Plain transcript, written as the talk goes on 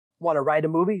Want to write a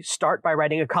movie? Start by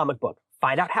writing a comic book.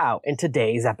 Find out how in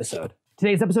today's episode.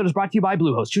 Today's episode is brought to you by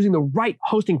Bluehost. Choosing the right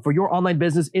hosting for your online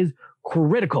business is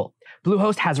critical.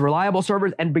 Bluehost has reliable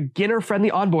servers and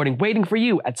beginner-friendly onboarding waiting for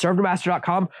you at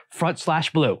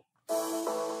servermaster.com/blue.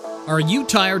 Are you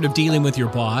tired of dealing with your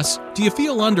boss? Do you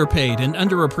feel underpaid and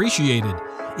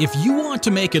underappreciated? If you want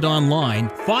to make it online,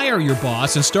 fire your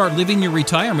boss and start living your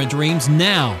retirement dreams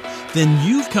now, then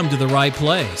you've come to the right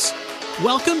place.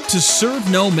 Welcome to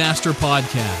Serve No Master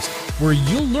Podcast, where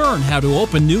you'll learn how to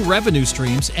open new revenue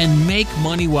streams and make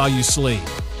money while you sleep.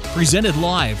 Presented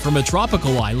live from a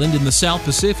tropical island in the South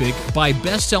Pacific by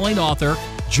best-selling author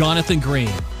Jonathan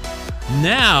Green.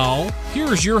 Now,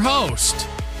 here's your host.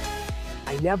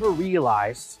 I never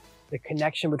realized the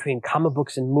connection between comic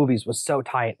books and movies was so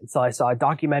tight until I saw a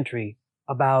documentary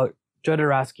about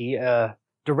Jodorowsky, a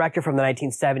director from the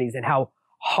 1970s, and how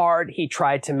hard he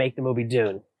tried to make the movie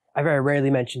Dune. I very rarely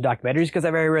mention documentaries because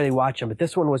I very rarely watch them, but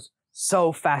this one was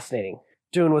so fascinating.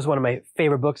 Dune was one of my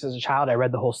favorite books as a child. I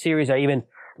read the whole series. I even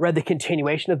read the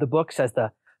continuation of the books as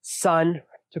the son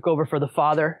took over for the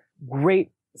father.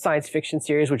 Great science fiction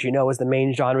series, which you know is the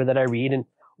main genre that I read. And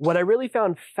what I really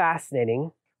found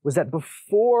fascinating was that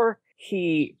before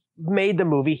he made the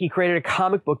movie, he created a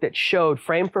comic book that showed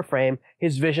frame for frame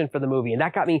his vision for the movie. And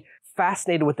that got me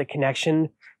fascinated with the connection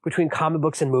between comic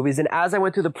books and movies. And as I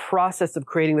went through the process of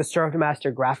creating the Serve No Master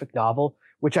graphic novel,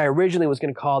 which I originally was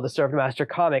going to call the Serve No Master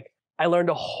comic, I learned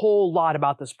a whole lot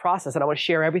about this process. And I want to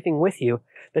share everything with you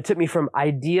that took me from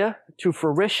idea to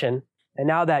fruition. And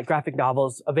now that graphic novel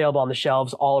is available on the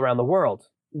shelves all around the world.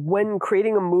 When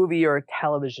creating a movie or a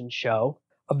television show,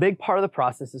 a big part of the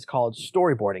process is called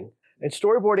storyboarding. And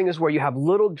storyboarding is where you have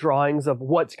little drawings of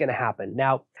what's going to happen.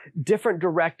 Now, different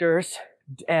directors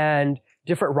and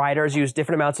different writers use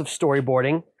different amounts of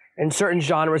storyboarding. In certain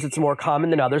genres, it's more common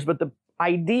than others, but the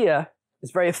idea is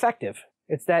very effective.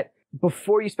 It's that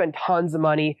before you spend tons of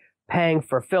money paying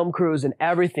for film crews and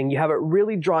everything, you have it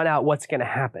really drawn out what's going to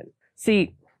happen.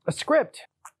 See, a script,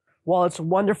 while it's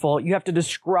wonderful, you have to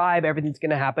describe everything that's going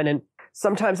to happen. And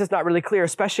sometimes it's not really clear,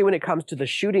 especially when it comes to the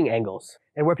shooting angles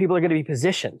and where people are going to be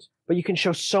positioned. But you can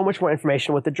show so much more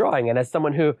information with the drawing. And as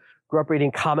someone who grew up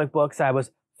reading comic books, I was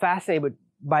fascinated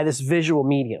by this visual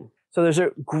medium. So there's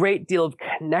a great deal of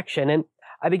connection. And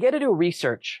I began to do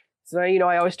research. So,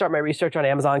 I always start my research on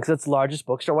Amazon because it's the largest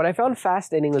bookstore. What I found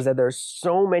fascinating was that there's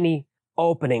so many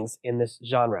openings in this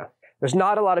genre. There's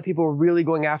not a lot of people really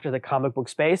going after the comic book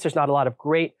space. There's not a lot of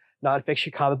great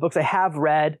nonfiction comic books. I have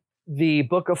read the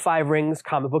Book of Five Rings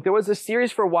comic book. There was a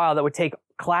series for a while that would take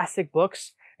classic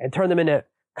books and turn them into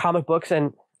comic books.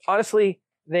 And honestly,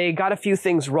 they got a few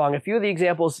things wrong. A few of the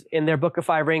examples in their Book of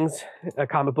Five Rings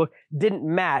comic book didn't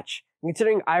match,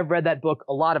 considering I've read that book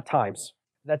a lot of times.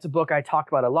 That's a book I talk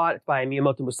about a lot. It's by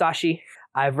Miyamoto Musashi.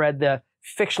 I've read the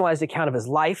fictionalized account of his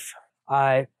life.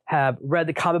 I have read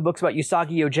the comic books about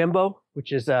Usagi Yojimbo,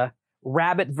 which is a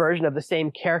rabbit version of the same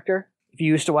character. If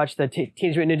you used to watch the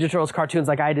Teenage Mutant Ninja Turtles cartoons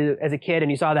like I did as a kid, and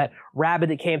you saw that rabbit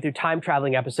that came through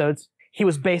time-traveling episodes, he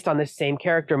was based on this same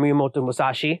character, Miyamoto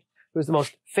Musashi, who was the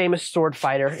most famous sword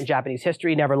fighter in Japanese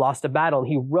history, never lost a battle. And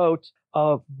he wrote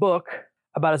a book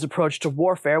about his approach to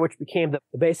warfare, which became the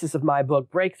basis of my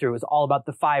book, Breakthrough. Is all about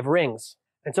the five rings.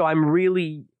 And so I'm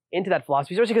really into that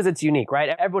philosophy, especially because it's unique,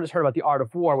 right? Everyone has heard about The Art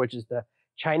of War, which is the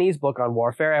Chinese book on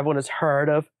warfare. Everyone has heard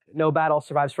of No Battle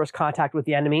Survives First Contact with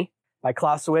the Enemy by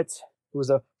Clausewitz, who was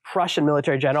a Prussian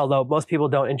military general, although most people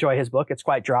don't enjoy his book. It's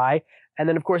quite dry. And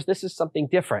then, of course, this is something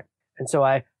different. And so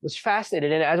I was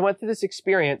fascinated. And as I went through this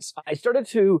experience, I started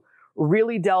to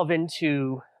really delve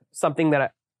into something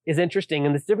that is interesting.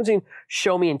 And this difference between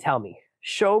show me and tell me.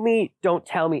 Show me, don't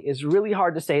tell me is really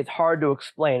hard to say. It's hard to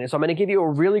explain. And so I'm going to give you a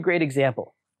really great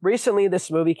example. Recently,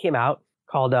 this movie came out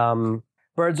called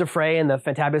Birds of Prey and the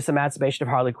Fantabulous Emancipation of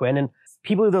Harley Quinn. And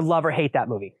people either love or hate that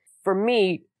movie. For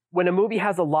me, when a movie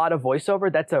has a lot of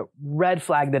voiceover, that's a red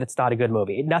flag that it's not a good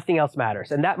movie. Nothing else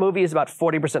matters. And that movie is about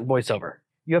 40% voiceover.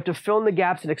 You have to fill in the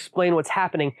gaps and explain what's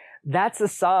happening. That's a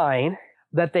sign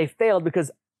that they failed because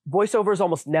voiceover is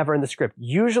almost never in the script.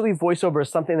 Usually voiceover is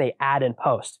something they add in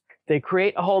post. They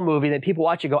create a whole movie that people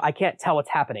watch and go, I can't tell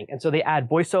what's happening. And so they add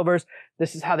voiceovers.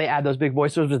 This is how they add those big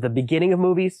voiceovers at the beginning of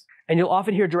movies. And you'll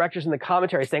often hear directors in the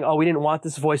commentary saying, oh, we didn't want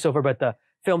this voiceover, but the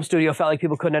film studio felt like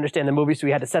people couldn't understand the movie, so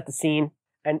we had to set the scene.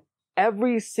 And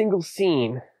every single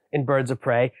scene in Birds of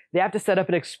Prey, they have to set up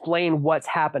and explain what's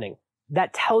happening.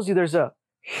 That tells you there's a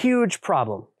huge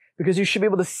problem because you should be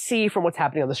able to see from what's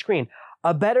happening on the screen.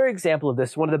 A better example of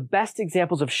this, one of the best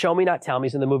examples of show me not tell me,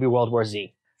 is in the movie World War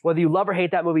Z. Whether you love or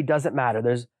hate that movie doesn't matter.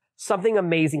 There's something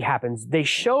amazing happens. They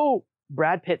show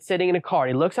Brad Pitt sitting in a car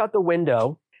and he looks out the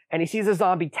window and he sees a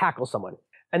zombie tackle someone.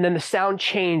 And then the sound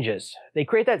changes. They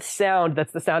create that sound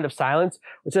that's the sound of silence,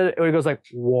 which it goes like,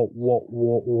 whoa, whoa,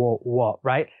 whoa, whoa, whoa,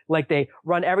 right? Like they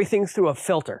run everything through a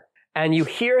filter. And you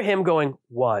hear him going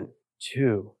 1,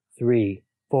 2, 3,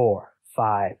 4,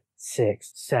 5,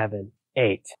 6, 7,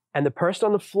 8. And the person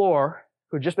on the floor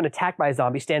who'd just been attacked by a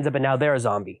zombie stands up and now they're a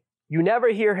zombie. You never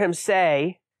hear him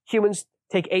say, humans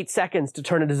take 8 seconds to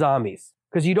turn into zombies.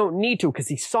 Because you don't need to, because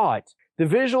he saw it. The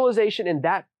visualization in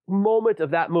that moment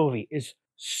of that movie is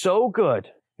so good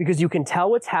because you can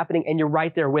tell what's happening and you're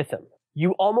right there with him.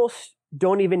 You almost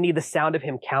don't even need the sound of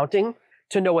him counting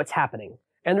to know what's happening.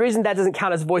 And the reason that doesn't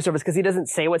count as voiceover is because he doesn't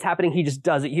say what's happening. He just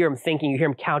does it. You hear him thinking. You hear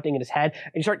him counting in his head.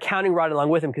 And you start counting right along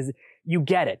with him because you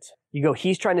get it. You go,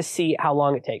 he's trying to see how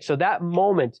long it takes. So that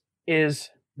moment is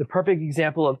the perfect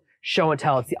example of show and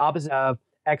tell. It's the opposite of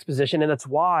exposition. And that's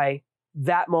why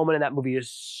that moment in that movie is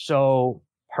so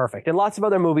perfect. And lots of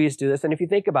other movies do this. And if you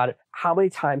think about it, how many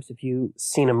times have you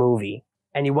seen a movie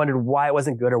and you wondered why it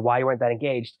wasn't good or why you weren't that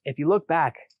engaged? If you look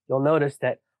back, you'll notice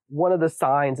that one of the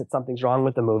signs that something's wrong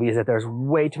with the movie is that there's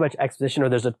way too much exposition or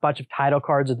there's a bunch of title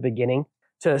cards at the beginning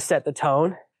to set the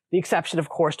tone. The exception, of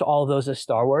course, to all of those is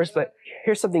Star Wars. But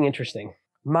here's something interesting.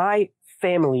 My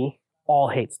family all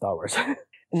hate Star Wars.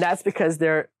 And that's because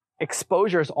their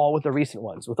exposure is all with the recent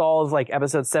ones, with all of like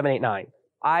episodes 7, 8, 9.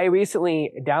 I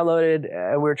recently downloaded,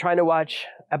 we were trying to watch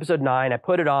episode 9. I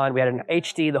put it on. We had an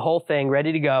HD, the whole thing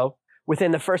ready to go.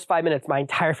 Within the first 5 minutes, my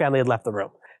entire family had left the room.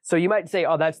 So you might say,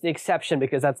 oh, that's the exception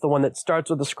because that's the one that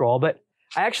starts with the scroll. But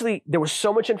there was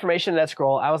so much information in that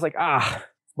scroll. I was like,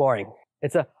 it's boring.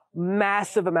 It's a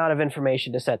massive amount of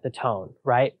information to set the tone,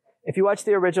 right? If you watch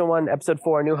the original one, episode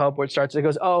 4, New Hope, where it starts, it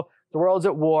goes, oh, the world's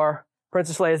at war.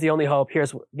 Princess Leia is the only hope.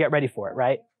 Get ready for it,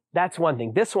 right? That's one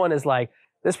thing. This one is like,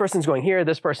 this person's going here,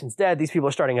 this person's dead, these people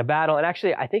are starting a battle. And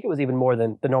actually, I think it was even more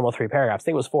than the normal 3 paragraphs. I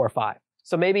think it was 4 or 5.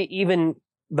 So maybe even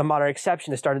the modern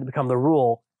exception has started to become the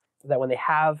rule that when they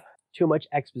have too much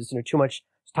exposition or too much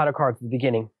title cards at the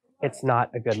beginning, it's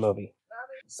not a good movie.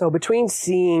 So between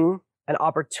seeing an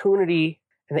opportunity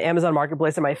in the Amazon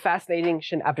marketplace and my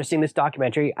fascination after seeing this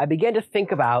documentary, I began to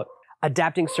think about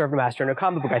adapting Servant Master into a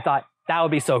comic book. I thought that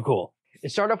would be so cool.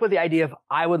 It started off with the idea of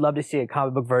I would love to see a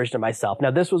comic book version of myself.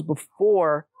 Now, this was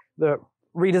before the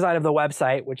redesign of the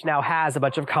website, which now has a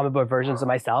bunch of comic book versions of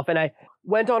myself. And I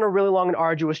went on a really long and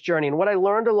arduous journey. And what I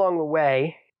learned along the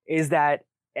way is that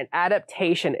an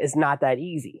adaptation is not that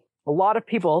easy. A lot of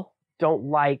people don't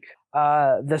like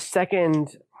the second,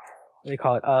 what do you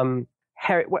call it?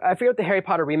 I forget what the Harry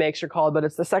Potter remakes are called, but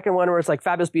it's the second one where it's like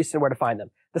Fabulous Beasts and Where to Find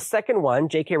Them. The second one,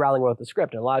 J.K. Rowling wrote the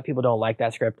script, and a lot of people don't like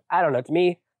that script. I don't know. To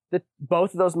me,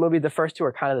 both of those movies, the first 2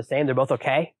 are kind of the same. They're both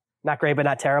okay. Not great, but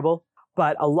not terrible.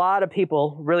 But a lot of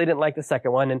people really didn't like the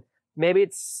second one. And maybe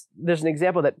there's an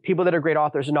example that people that are great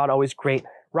authors are not always great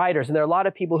writers. And there are a lot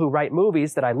of people who write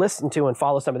movies that I listen to and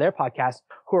follow some of their podcasts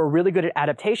who are really good at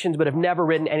adaptations, but have never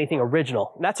written anything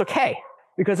original. And that's okay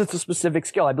because it's a specific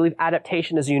skill. I believe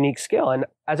adaptation is a unique skill. And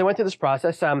as I went through this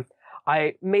process,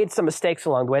 I made some mistakes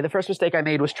along the way. The first mistake I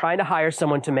made was trying to hire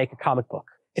someone to make a comic book.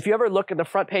 If you ever look at the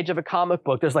front page of a comic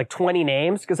book, there's like 20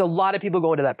 names because a lot of people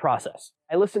go into that process.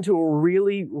 I listened to a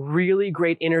really, really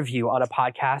great interview on a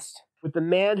podcast with the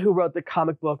man who wrote the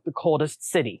comic book, The Coldest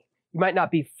City. You might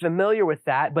not be familiar with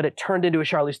that, but it turned into a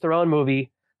Charlize Theron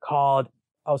movie called,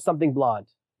 something blonde.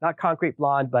 Not Concrete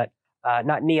Blonde, but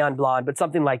not Neon Blonde, but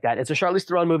something like that. It's a Charlize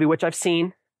Theron movie, which I've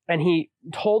seen. And he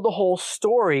told the whole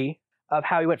story of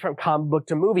how he went from comic book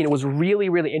to movie. And it was really,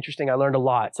 really interesting. I learned a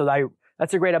lot. So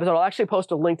that's a great episode. I'll actually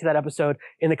post a link to that episode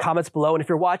in the comments below. And if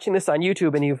you're watching this on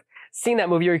YouTube and you've seen that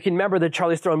movie, or you can remember the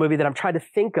Charlize Theron movie that I'm trying to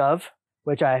think of,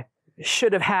 which I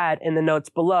should have had in the notes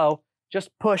below,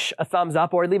 just push a thumbs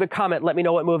up or leave a comment. Let me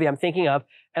know what movie I'm thinking of.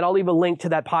 And I'll leave a link to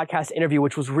that podcast interview,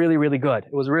 which was really, really good.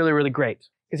 It was really, really great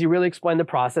because he really explained the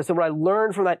process. And what I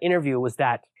learned from that interview was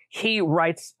that he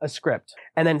writes a script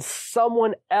and then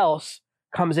someone else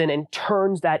comes in and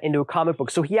turns that into a comic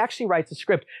book. So he actually writes a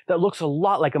script that looks a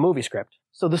lot like a movie script.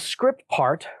 So the script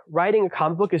part, writing a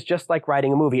comic book is just like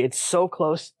writing a movie. It's so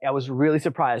close. I was really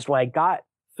surprised when I got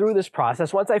through this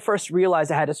process. Once I first realized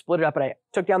I had to split it up and I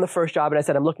took down the first job and I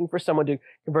said, I'm looking for someone to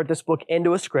convert this book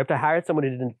into a script. I hired someone who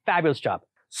did a fabulous job.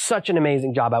 Such an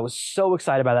amazing job. I was so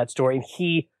excited by that story. And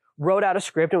he wrote out a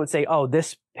script and would say,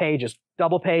 this page is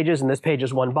double pages and this page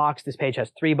is 1 box. This page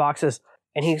has 3 boxes.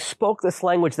 And he spoke this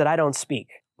language that I don't speak,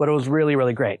 but it was really,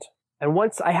 really great. And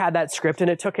once I had that script, and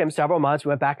it took him several months, we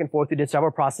went back and forth, we did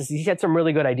several processes, he had some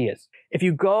really good ideas. If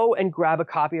you go and grab a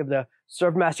copy of the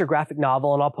Servant Master graphic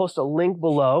novel, and I'll post a link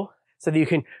below so that you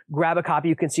can grab a copy,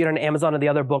 you can see it on Amazon and the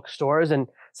other bookstores, and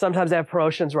sometimes I have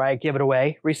promotions where I give it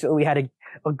away. Recently we had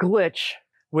a glitch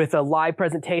with a live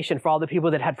presentation for all the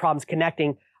people that had problems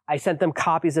connecting. I sent them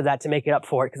copies of that to make it up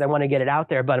for it because I want to get it out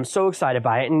there, but I'm so excited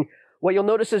by it. And what you'll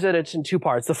notice is that it's in two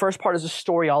parts. The first part is a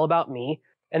story all about me.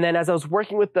 And then as I was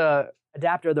working with the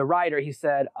adapter, the writer, he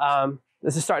said,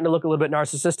 this is starting to look a little bit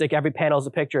narcissistic. Every panel is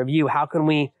a picture of you. How can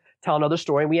we tell another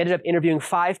story? And we ended up interviewing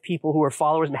 5 people who were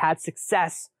followers and had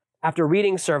success after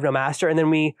reading Serve No Master. And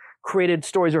then we created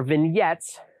stories or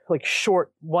vignettes, like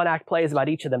short one-act plays about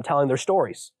each of them telling their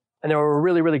stories. And they were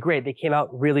really, really great. They came out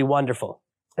really wonderful.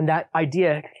 And that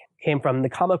idea came from the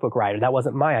comic book writer. That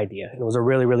wasn't my idea. And it was a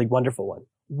really, really wonderful one.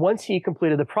 Once he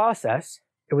completed the process,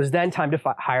 it was then time to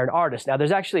hire an artist. Now,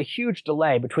 there's actually a huge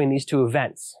delay between these two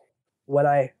events. When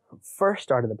I first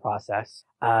started the process,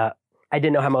 I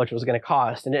didn't know how much it was going to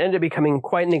cost. And it ended up becoming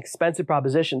quite an expensive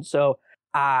proposition. So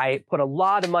I put a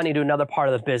lot of money into another part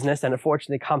of the business. And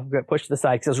unfortunately, comic book got pushed to the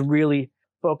side because I was really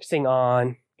focusing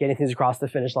on getting things across the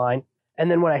finish line. And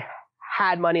then when I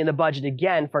had money in the budget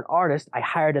again for an artist, I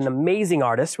hired an amazing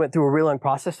artist, went through a real long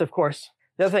process. Of course,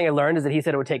 the other thing I learned is that he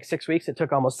said it would take 6 weeks. It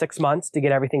took almost 6 months to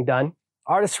get everything done.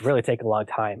 Artists really take a long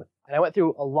time. And I went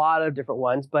through a lot of different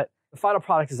ones, but the final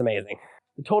product is amazing.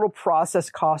 The total process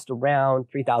cost around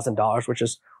 $3,000, which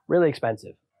is really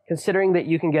expensive. Considering that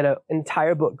you can get an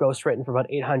entire book ghostwritten for about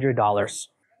 $800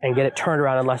 and get it turned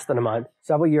around in less than a month,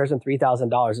 several years and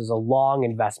 $3,000 is a long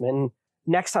investment. And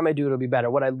next time I do it, it'll be better.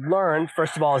 What I learned,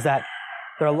 first of all, is that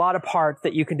there are a lot of parts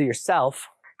that you can do yourself.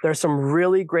 There are some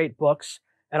really great books,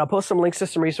 and I'll post some links to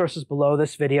some resources below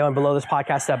this video and below this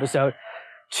podcast episode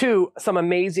to some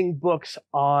amazing books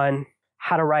on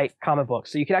how to write comic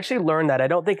books. So you can actually learn that. I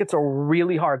don't think it's a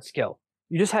really hard skill.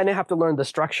 You just have to learn the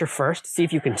structure first, see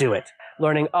if you can do it.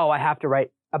 Learning, I have to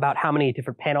write about how many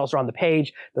different panels are on the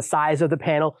page, the size of the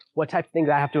panel, what type of things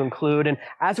I have to include. And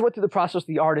as I went through the process with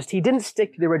the artist, he didn't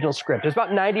stick to the original script. It was about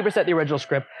 90% the original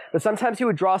script, but sometimes he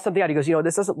would draw something out. He goes,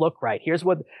 this doesn't look right. Here's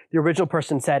what the original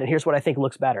person said, and here's what I think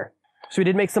looks better. So we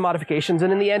did make some modifications,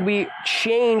 and in the end, we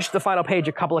changed the final page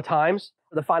a couple of times,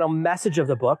 the final message of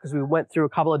the book, because we went through a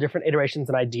couple of different iterations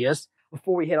and ideas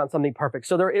before we hit on something perfect.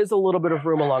 So there is a little bit of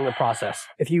room along the process.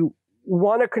 If you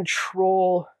want to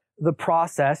control the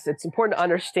process, it's important to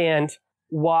understand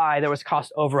why there was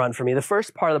cost overrun for me. The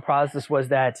first part of the process was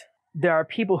that there are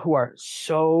people who are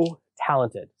so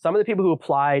talented. Some of the people who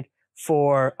applied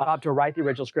for to write the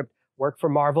original script worked for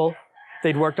Marvel.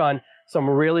 They'd worked on some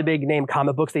really big name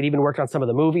comic books. They'd even worked on some of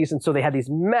the movies. And so they had these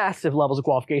massive levels of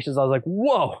qualifications. I was like,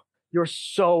 whoa, you're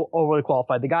so overly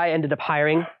qualified. The guy ended up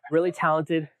hiring really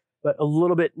talented, but a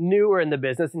little bit newer in the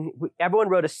business. And everyone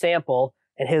wrote a sample,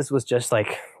 and his was just like,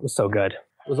 it was so good.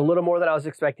 It was a little more than I was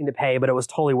expecting to pay, but it was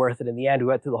totally worth it in the end. We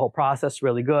went through the whole process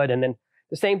really good. And then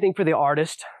the same thing for the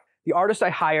artist. The artist I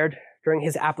hired during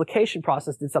his application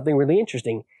process did something really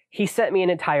interesting. He sent me an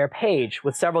entire page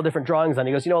with several different drawings on it.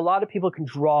 He goes, a lot of people can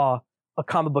draw a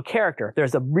comic book character.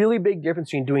 There's a really big difference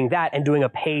between doing that and doing a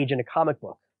page in a comic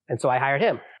book. And so I hired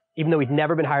him, even though we'd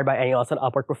never been hired by anyone else on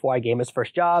Upwork before. I gave him his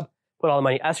first job, put all the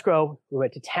money in escrow. We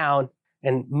went to town,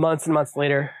 and months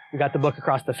later, we got the book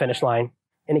across the finish line,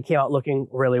 and it came out looking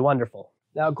really wonderful.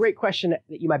 Now, a great question that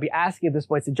you might be asking at this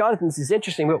point is, Jonathan, this is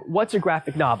interesting, but what's a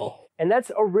graphic novel? And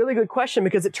that's a really good question,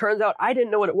 because it turns out I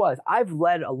didn't know what it was. I've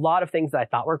read a lot of things that I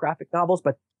thought were graphic novels,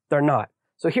 but they're not.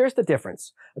 So here's the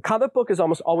difference. A comic book is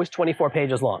almost always 24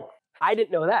 pages long. I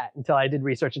didn't know that until I did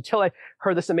research, until I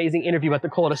heard this amazing interview about the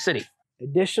Dakota City.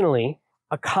 Additionally,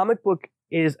 a comic book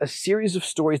is a series of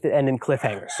stories that end in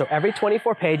cliffhangers. So every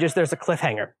 24 pages, there's a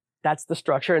cliffhanger. That's the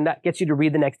structure, and that gets you to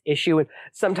read the next issue. And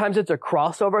sometimes it's a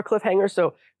crossover cliffhanger.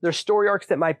 So there's story arcs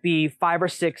that might be 5 or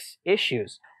 6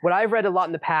 issues. What I've read a lot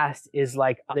in the past is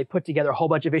like they put together a whole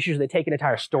bunch of issues. They take an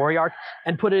entire story arc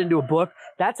and put it into a book.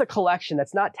 That's a collection.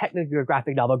 That's not technically a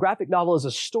graphic novel. A graphic novel is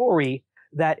a story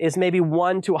that is maybe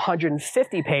 1 to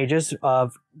 150 pages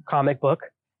of comic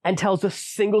book and tells a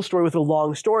single story with a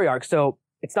long story arc. So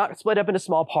it's not split up into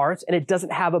small parts, and it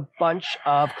doesn't have a bunch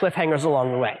of cliffhangers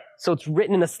along the way. So it's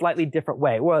written in a slightly different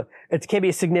way. Well, it can be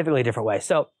a significantly different way.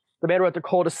 So the man who wrote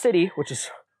Dakota City, which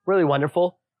is really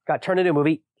wonderful, got turned into a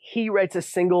movie. He writes a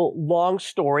single long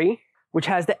story, which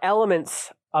has the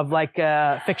elements of like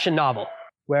a fiction novel,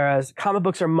 whereas comic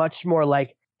books are much more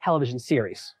like television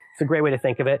series. It's a great way to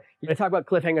think of it. When I talk about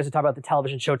cliffhangers, I talk about the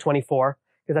television show 24,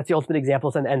 because that's the ultimate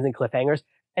example and ends in cliffhangers.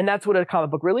 And that's what a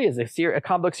comic book really is. A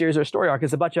comic book series or a story arc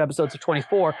is a bunch of episodes of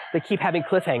 24 that keep having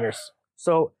cliffhangers.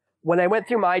 So when I went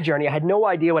through my journey, I had no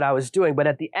idea what I was doing. But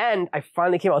at the end, I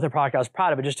finally came out with a product I was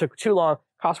proud of. It just took too long,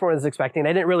 cost more than I was expecting.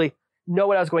 I didn't really know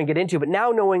what I was going to get into. But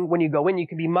now knowing when you go in, you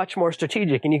can be much more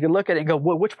strategic. And you can look at it and go,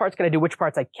 well, which parts can I do? Which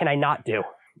parts can I not do?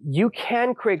 You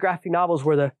can create graphic novels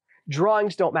where the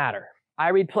drawings don't matter. I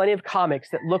read plenty of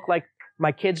comics that look like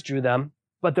my kids drew them,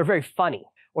 but they're very funny,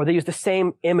 or they use the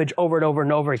same image over and over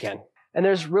and over again. And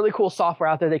there's really cool software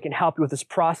out there that can help you with this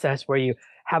process where you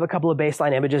have a couple of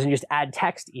baseline images and you just add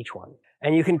text to each one.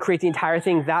 And you can create the entire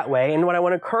thing that way. And what I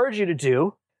want to encourage you to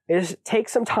do is take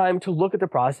some time to look at the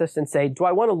process and say, do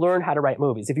I want to learn how to write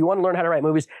movies? If you want to learn how to write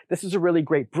movies, this is a really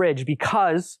great bridge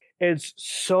because it's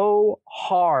so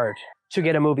hard to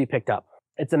get a movie picked up.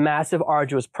 It's a massive,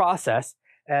 arduous process,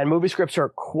 and movie scripts are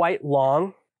quite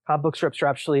long. Comic book scripts are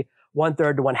actually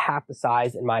 1/3 to 1/2 the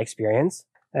size in my experience.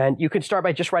 And you can start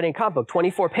by just writing a comic book,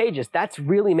 24 pages. That's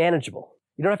really manageable.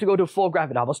 You don't have to go to a full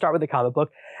graphic novel. Start with a comic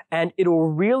book, and it'll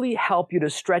really help you to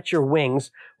stretch your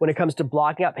wings when it comes to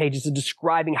blocking out pages and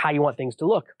describing how you want things to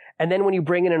look. And then when you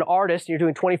bring in an artist and you're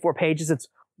doing 24 pages, it's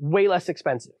way less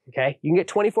expensive, okay? You can get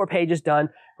 24 pages done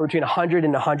for between $100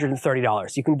 and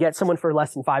 $130. You can get someone for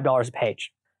less than $5 a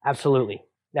page. Absolutely.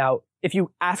 Now, if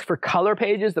you ask for color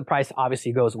pages, the price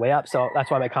obviously goes way up. So that's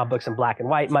why my comic book's in black and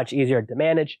white, much easier to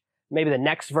manage. Maybe the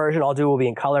next version I'll do will be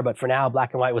in color, but for now,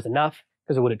 black and white was enough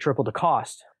because it would have tripled the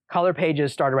cost. Color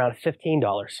pages start around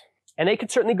 $15. And they could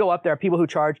certainly go up. There are people who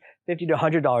charge $50 to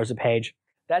 $100 a page.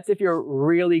 That's if you're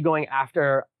really going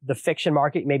after the fiction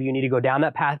market. Maybe you need to go down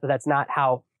that path, but that's not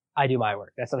how I do my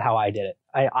work. That's not how I did it.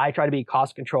 I try to be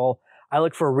cost control. I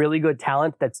look for really good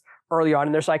talent that's early on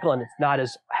in their cycle and it's not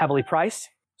as heavily priced.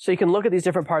 So you can look at these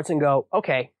different parts and go,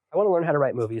 okay, I want to learn how to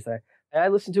write movies. And I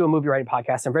listen to a movie writing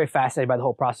podcast. I'm very fascinated by the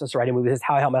whole process of writing movies. It's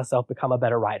how I help myself become a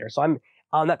better writer. So I'm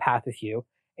on that path with you.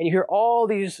 And you hear all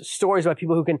these stories about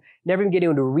people who can never even get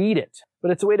anyone to read it.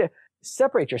 But it's a way to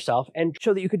separate yourself and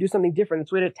show that you could do something different.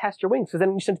 It's a way to test your wings. Because then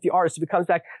when you send it to the artist, if it comes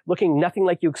back looking nothing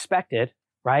like you expected,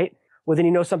 right? Well, then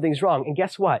you know something's wrong. And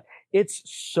guess what? It's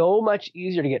so much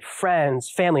easier to get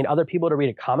friends, family, and other people to read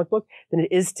a comic book than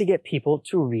it is to get people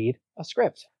to read a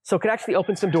script. So it can actually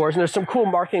open some doors. And there's some cool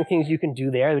marketing things you can do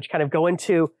there, which kind of go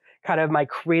into kind of my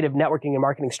creative networking and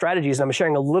marketing strategies. And I'm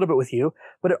sharing a little bit with you.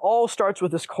 But it all starts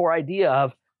with this core idea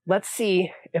of, let's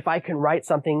see if I can write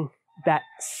something that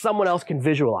someone else can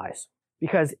visualize.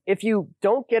 Because if you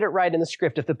don't get it right in the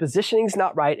script, if the positioning's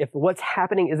not right, if what's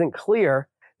happening isn't clear,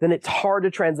 then it's hard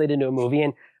to translate into a movie.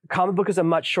 And a comic book is a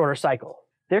much shorter cycle.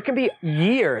 There can be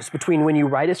years between when you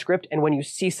write a script and when you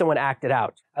see someone act it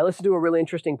out. I listened to a really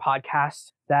interesting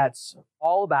podcast that's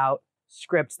all about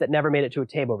scripts that never made it to a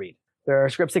table read. There are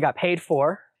scripts that got paid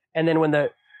for, and then when the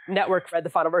network read the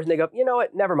final version, they go, you know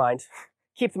what, never mind.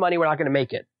 Keep the money, we're not going to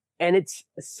make it. And it's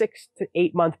a 6 to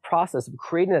 8 month process of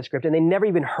creating that script, and they never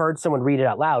even heard someone read it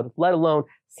out loud, let alone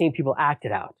seeing people act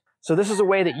it out. So this is a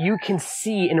way that you can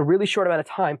see in a really short amount of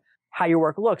time how your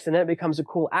work looks, and then it becomes a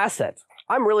cool asset.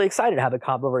 I'm really excited to have the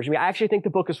comic book version. I actually think the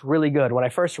book is really good. When I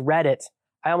first read it,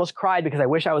 I almost cried because I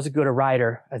wish I was as good a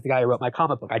writer as the guy who wrote my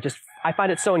comic book. I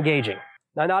find it so engaging.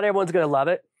 Now, not everyone's going to love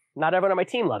it. Not everyone on my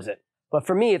team loves it. But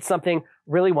for me, it's something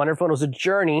really wonderful. And it was a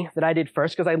journey that I did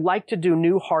first because I like to do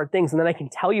new hard things, and then I can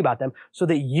tell you about them so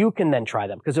that you can then try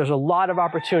them, because there's a lot of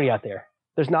opportunity out there.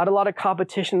 There's not a lot of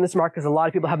competition in this market because a lot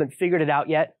of people haven't figured it out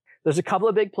yet. There's a couple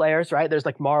of big players, right? There's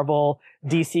like Marvel,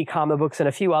 DC comic books, and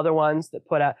a few other ones that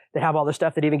have all their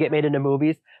stuff that even get made into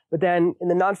movies. But then in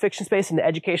the nonfiction space, in the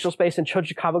educational space, and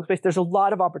children's comic book space, there's a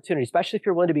lot of opportunity, especially if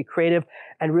you're willing to be creative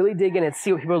and really dig in and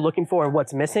see what people are looking for and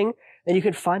what's missing. Then you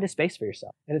can find a space for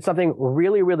yourself. And it's something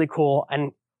really, really cool.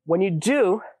 And when you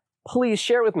do, please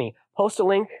share with me. Post a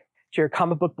link to your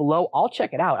comic book below. I'll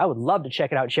check it out. I would love to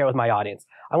check it out and share with my audience.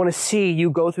 I want to see you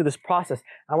go through this process.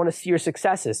 I want to see your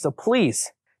successes. So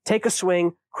please, take a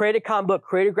swing, create a comic book,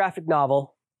 create a graphic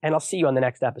novel, and I'll see you on the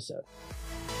next episode.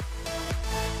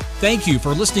 Thank you for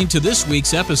listening to this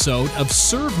week's episode of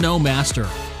Serve No Master.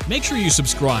 Make sure you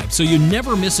subscribe so you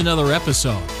never miss another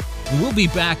episode. And we'll be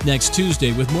back next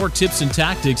Tuesday with more tips and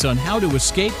tactics on how to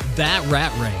escape that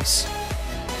rat race.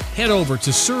 Head over to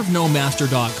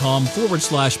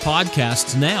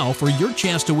servenomaster.com/podcasts now for your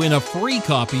chance to win a free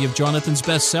copy of Jonathan's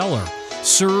bestseller,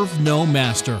 Serve No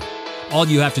Master. All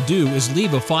you have to do is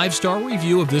leave a 5-star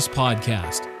review of this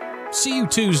podcast. See you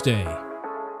Tuesday.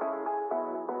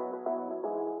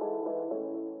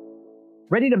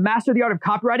 Ready to master the art of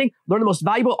copywriting? Learn the most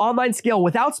valuable online skill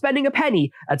without spending a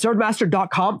penny at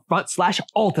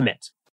servenomaster.com/ultimate.